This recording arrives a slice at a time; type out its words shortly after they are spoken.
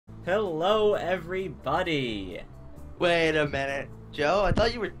Hello, everybody. Wait a minute, Joe. I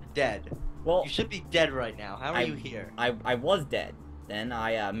thought you were dead. Well, You should be dead right now. How are I- you here? I was dead. Then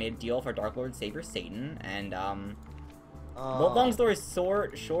I made a deal for Dark Lord Savior Satan, and well, long story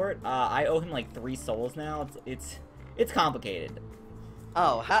short, I owe him like 3 souls now. It's complicated.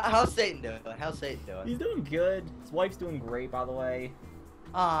 How's Satan doing? How's Satan doing? He's doing good. His wife's doing great, by the way.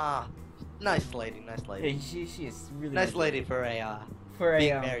 Nice lady, nice Yeah, lady. she is really Nice lady for a for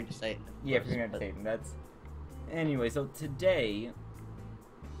being a married to Satan. yeah, for being married to Satan. That's anyway. So today,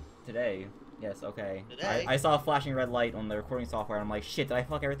 yes, okay. Today? I saw a flashing red light on the recording software, and I'm like, shit, did I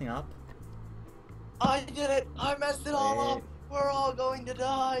fuck everything up? I did it! I messed it all Wait. up! We're all going to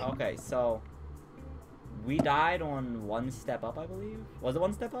die! Okay, so we died on One Step Up, I believe. Was it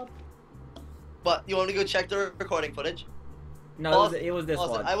One Step Up? But you want to go check the recording footage? No, Pause- it was this Pause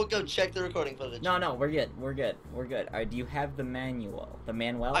it. one. I will go check the recording footage. No, we're good. We're good. Alright, do you have the manual? The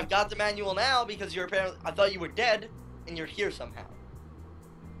manual? I've got the manual now because you're apparently. I thought you were dead, and you're here somehow.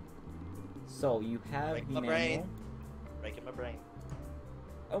 So you have Break the my manual. brain. Breaking my brain.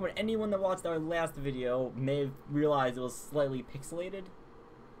 Oh, and anyone that watched our last video may have realized it was slightly pixelated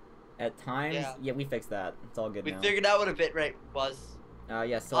at times. Yeah. We fixed that. It's all good We now. figured out what a bitrate was.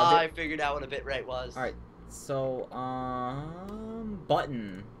 Yeah, so I figured out what a bitrate was. Alright, so,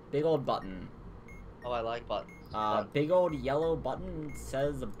 button. Big old button. Oh, I like buttons. Big old yellow button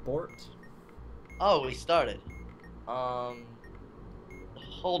says abort. Oh, we started. Hold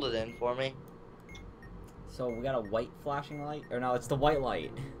it in for me. So we got a white flashing light. Or no, it's the white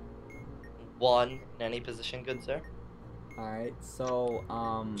light. 1 in any position, good sir. Alright, so,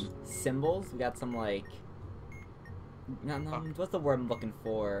 symbols. We got some, like... No, what's the word I'm looking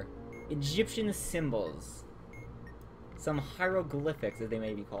for? Egyptian symbols. Some hieroglyphics, as they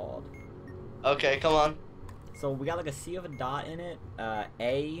may be called. Okay, come on. So we got like a C with a dot in it,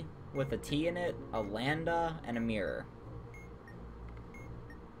 A with a T in it, a lambda, and a mirror.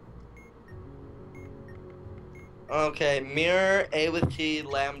 Okay, mirror, A with T,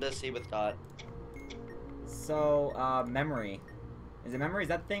 lambda, C with dot. So, memory. Is it memory? Is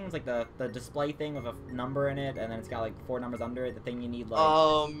that thing? It's like the display thing with a number in it, and then it's got like 4 numbers under it, the thing you need like...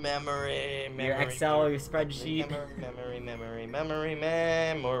 Oh, memory. Your Excel, your spreadsheet. Memory.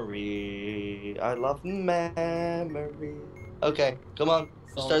 I love memory. Okay, come on.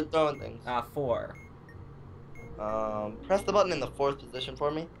 So, Start throwing things. 4. Press the button in the 4th position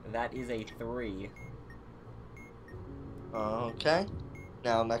for me. That is a 3. Okay.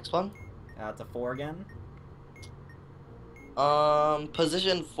 Now, next one. It's a 4 again.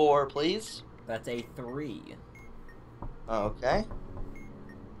 Position 4, please. That's a 3. Okay.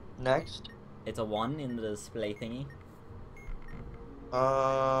 Next. It's a 1 in the display thingy.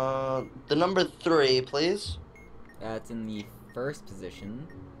 The number 3, please. That's in the 1st position.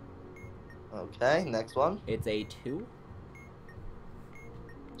 Okay, next one. It's a 2.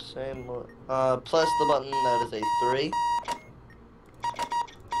 Same. Press the button. That is a 3.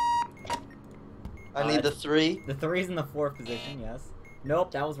 I need the 3. The 3's in the 4th position, yes.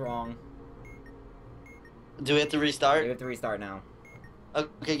 Nope, that was wrong. Do we have to restart? You have to restart now.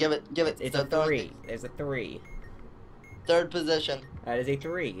 Okay, give it. It's a Start throwing 3. things. There's a 3. 3rd position. That is a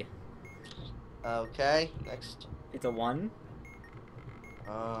 3. Okay, next. It's a 1.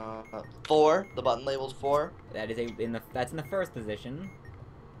 4. The button labeled 4. That is that's in the 1st position.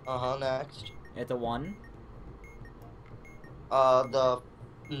 Next. It's a 1. The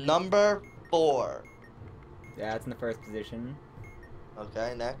number 4. That's in the 1st position.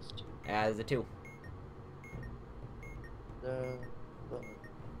 Okay, next. As a 2. The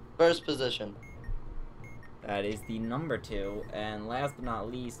 1st position. That is the number 2. And last but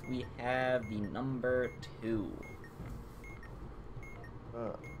not least, we have the number 2.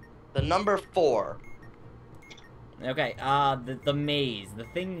 The number 4. Okay, the maze. The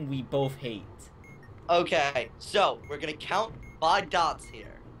thing we both hate. Okay, so we're gonna count by dots here.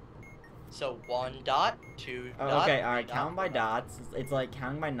 So 1 dot, 2 dot. Okay, alright, 3 count dot, by dots. It's like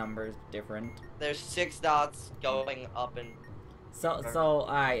counting by numbers, different. There's 6 dots going up and. So,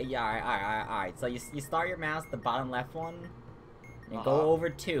 alright. So you start your mouse at the bottom left one, and go over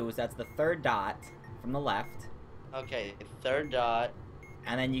 2, so that's the 3rd dot from the left. Okay, 3rd dot.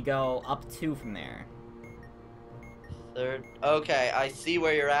 And then you go up 2 from there. 3rd. Okay, I see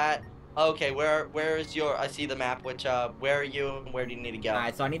where you're at. Okay, where is your? I see the map. Which where are you and where do you need to go?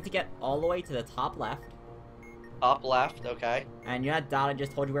 Alright, so I need to get all the way to the top left. Up left. Okay. And you know that dot I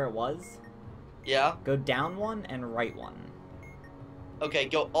just told you where it was? Yeah. Go down 1 and right 1. Okay,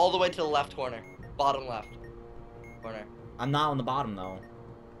 go all the way to the left corner. Bottom left corner. I'm not on the bottom though.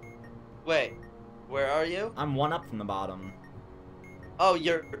 Wait, where are you? I'm 1 up from the bottom. Oh,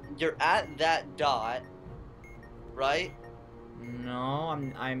 you're at that dot, right? No,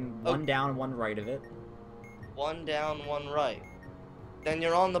 I'm Oh. one down, one right of it. One down, one right. Then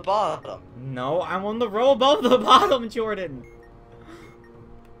you're on the bottom. No, I'm on the row above the bottom, Jordan.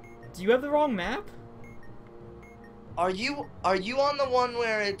 Do you have the wrong map? Are you on the one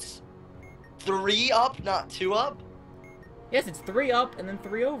where it's 3 up, not 2 up? Yes, it's 3 up and then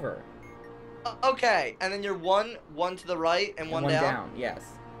 3 over. Okay, and then you're one to the right and one down. Yes.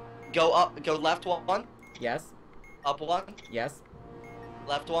 Go up, go left one, Yes. up one, Yes.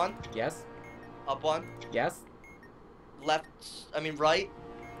 left one, Yes. up one, Yes. right.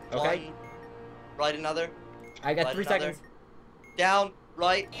 Okay. One, right another, I got Right 3 another. seconds. down,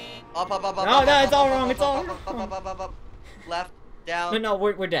 right, up. No, up, no, it's all wrong, up, it's all up, wrong. up, left, down. No, no,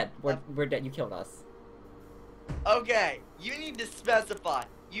 we're dead. We're dead. You killed us. Okay, you need to specify.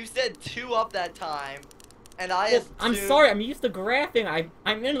 You said 2 up that time, and I Well, assumed... I'm sorry, I'm used to graphing.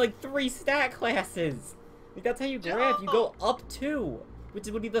 I'm in like 3 stat classes. Like, that's how you graph. You go up 2, which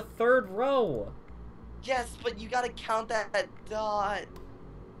would be the 3rd row. Yes, but you gotta count that dot.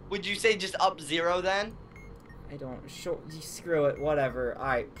 Would you say just up 0 then? I don't. Screw it. Whatever. All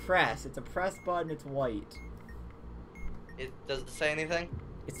right, press. It's a press button. It's white. Does it say anything?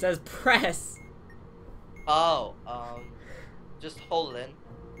 It says press. Oh, just hold it in.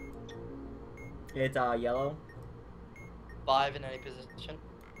 It's yellow. 5 in any position.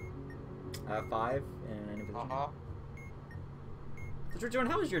 5 in any position. Uh-huh. So,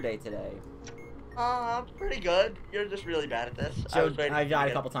 Jordan, how was your day today? Pretty good. You're just really bad at this. So, I've died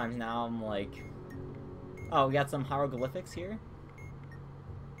a couple times now. I'm like, oh, we got some hieroglyphics here.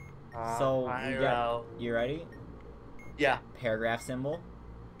 So, you ready? Yeah. Paragraph symbol.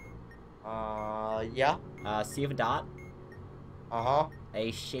 Yeah. See if a dot. Uh-huh.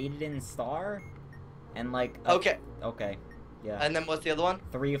 A shaded in star. And like. Okay. Okay. Yeah. And then what's the other one?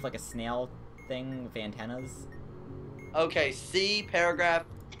 3 with like a snail thing with antennas. Okay, C, paragraph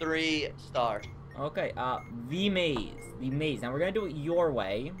 3, star. Okay, the maze. The maze. Now we're gonna do it your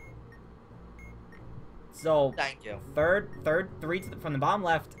way. So, Thank you. third, 3 from the bottom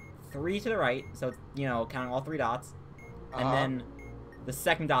left, 3 to the right. So, it's, you know, counting all 3 dots. And then the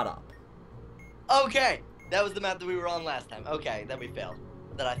second dot up. Okay, that was the map that we were on last time. Okay, that we failed.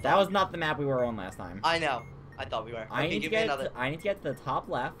 That was not the map we were on last time. I know. I thought we were. I Okay, need give to me get another. I need to get to the top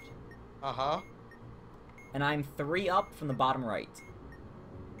left, and I'm 3 up from the bottom right.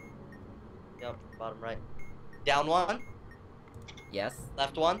 Yep, bottom right. Down 1, Yes.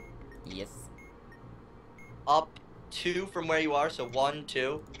 left 1, Yes. up 2 from where you are, so 1,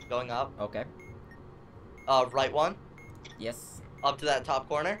 2, going up. Okay. Right 1, Yes. up to that top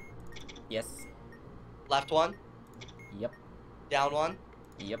corner. Yes. Left 1, Yep. down 1,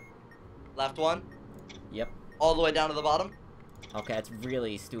 Yep. left 1, Yep. all the way down to the bottom. Okay, that's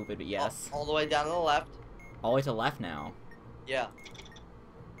really stupid, but yes. All the way down to the left. All the way to the left now. Yeah.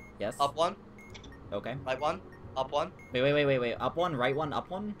 Yes. Up 1, Okay. right 1, up 1. Wait. Up 1, right 1, up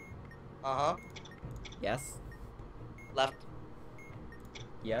 1. Uh-huh. Yes. Left,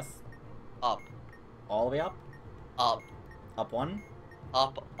 Yes. up, All the way up. up, Up 1.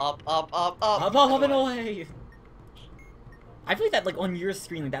 up, Up and away. I feel like that, like, on your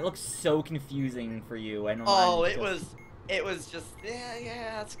screen, like, that looks so confusing for you. I know. Oh, mine it was just,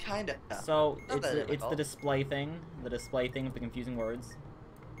 yeah, it's kinda. So, Not that it's the difficult. display thing. The display thing with the confusing words.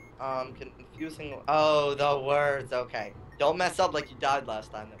 Confusing. Oh, the words. Okay. Don't mess up like you died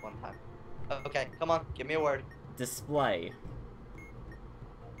last time that one time. Okay, come on, give me a word. Display.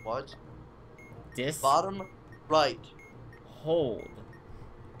 What? Dis. Bottom right. Hold.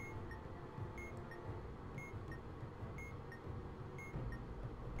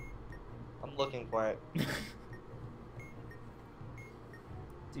 I'm looking for it.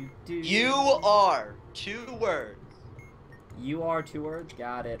 You are 2 words. You are 2 words.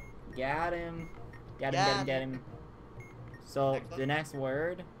 Got it. Got him. Get him. So Next one. the next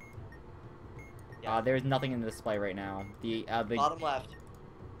word. Yeah. There's nothing in the display right now. The Bottom left.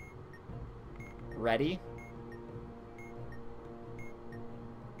 ready.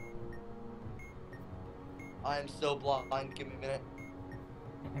 I am so blind. Give me a minute.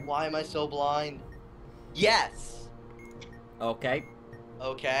 Why am I so blind? Yes. Okay.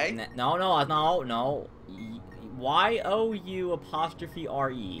 Okay. No. Y-O-U apostrophe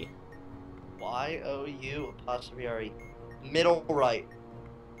R-E. Y-O-U apostrophe R-E. Middle right.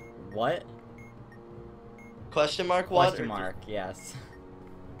 What? Question mark what? Question mark, yes.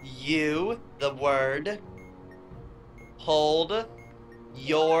 You, the word. Hold.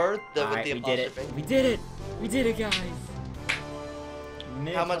 Your, with the Alright, we did it. apostrophe. We did it! We did it, guys!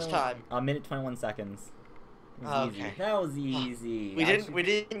 How much time? A minute 21 seconds. It was easy. Okay. That was easy. We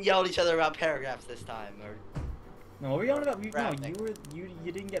didn't yell at each other about paragraphs this time, or No, what were you on about? No, Rapping.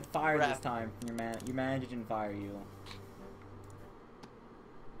 you didn't get fired this Rapping. time. Your manager didn't fire you.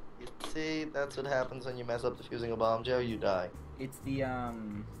 you see, that's what happens when you mess up defusing a bomb, Joe. You die. It's the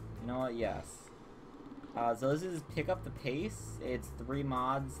you know what? Yes. So this is pick up the pace. It's 3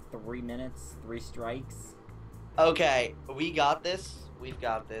 mods, 3 minutes, 3 strikes. Okay, we got this. We've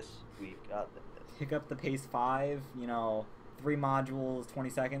got this. We've got this. Pick up the pace 5. You know, 3 modules, 20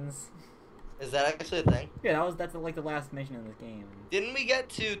 seconds. Is that actually a thing? Yeah, that's like the last mission in this game. Didn't we get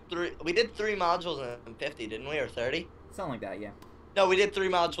to 3? We did 3 modules in 50, didn't we, or 30? Something like that, yeah. No, we did 3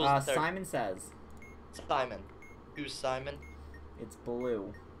 modules in 30. Simon Says. Simon. Who's Simon? It's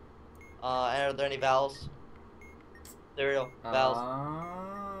blue. And are there any vowels? There are vowels.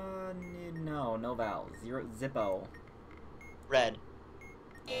 No vowels. Zippo. Red.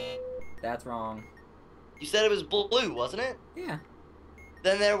 That's wrong. You said it was blue, wasn't it? Yeah.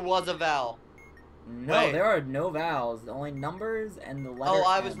 Then there was a vowel. No, Wait. there are no vowels. Only numbers and the letter Oh,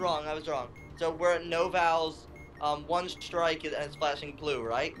 I was M. wrong. I was wrong. So we're at no vowels. 1 strike and it's flashing blue,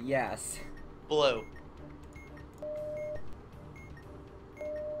 right? Yes. Blue.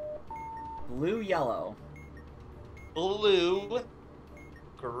 Blue, yellow. Blue.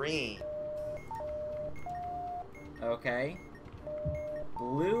 Green. Okay.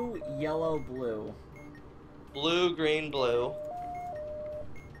 Blue, yellow, blue. Blue, green, blue.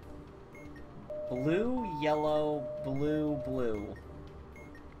 Blue, yellow, blue, blue.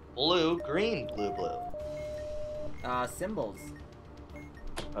 Blue, green, blue, blue. Symbols.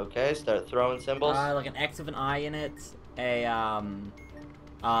 Okay, start throwing symbols. Like an X with an I in it.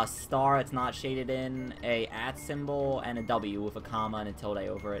 A star that's not shaded in. A @ symbol and a W with a comma and a tilde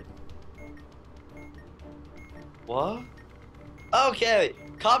over it. What? Okay,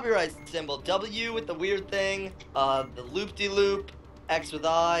 copyright symbol. W with the weird thing. The loop-de-loop. X with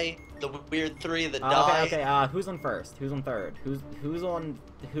I. The weird 3, the die. Okay, who's on first? Who's on third? Who's on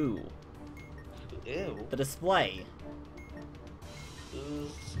who? Ew. The display. Who's...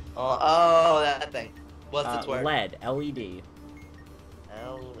 Oh, that thing. What's its word? LED. LED.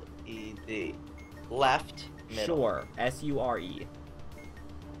 L-E-D. Left, middle. Sure. S-U-R-E.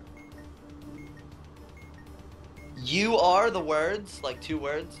 You are the words, like 2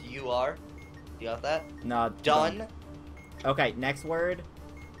 words. You are. You got that? No. Done. Okay, next word.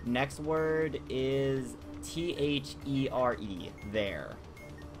 Next word is T-H-E-R-E. There.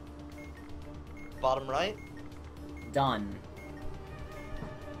 Bottom right. Done.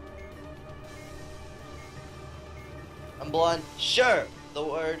 I'm blind. Sure. The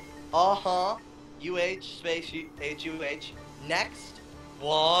word uh-huh. U-H space H-U-H. Next.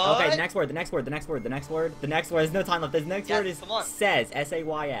 What? Okay, next word, the next word. There's no time left. The next Yes, word is come on. says.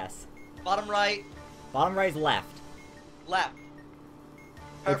 S-A-Y-S. Bottom right. Bottom right is left. Left.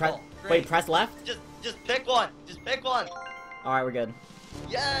 Wait, Purple. press left? Just pick one. Just pick one. Alright, we're good.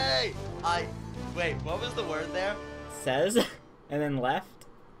 Yay! Wait, what was the word there? Says, and then left.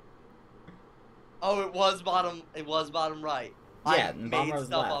 Oh, it was bottom right. Yeah, I and bottom made right was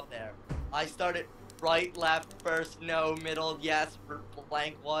stuff left. up there. I started right, left, first, no, middle, yes,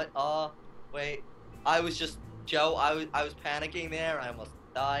 blank, what, wait. I was just, Joe, I was panicking there, I almost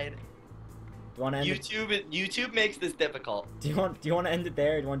died. Do you want to end it? YouTube makes this difficult. Do you want to end it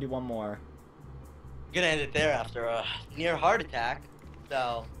there, or do you want to do one more? I'm gonna end it there after a near heart attack,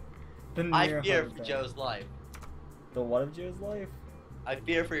 so The I near fear heart for attack. Joe's life. The what of Joe's life? I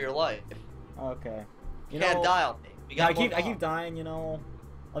fear for your life. Okay. You can't die on me. We got I more keep dying, you know.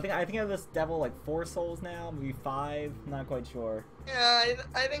 I think I have this devil like 4 souls now, maybe 5. Not quite sure. Yeah,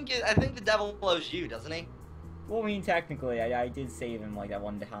 I think the devil blows you, doesn't he? Well, I mean, technically, I did save him like that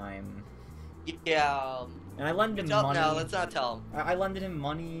one time, Yeah. and I lended him money. No, let's not tell him. I lended him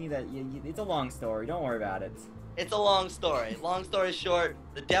money. It's a long story. Don't worry about it. It's a long story. Long story short,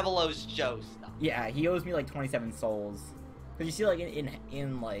 the devil owes Joe stuff. Yeah, he owes me like 27 souls. Cause you see, like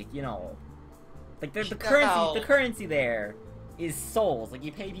in like, you know, like the currency there is souls. Like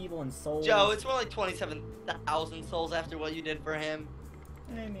you pay people in souls. Joe, it's more like 27,000 souls after what you did for him.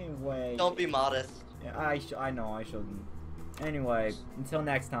 Anyway. Don't be modest. Yeah, I know I shouldn't. Anyway, until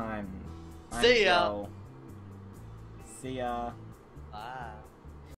next time. I'm See ya. Joe. See ya. Bye.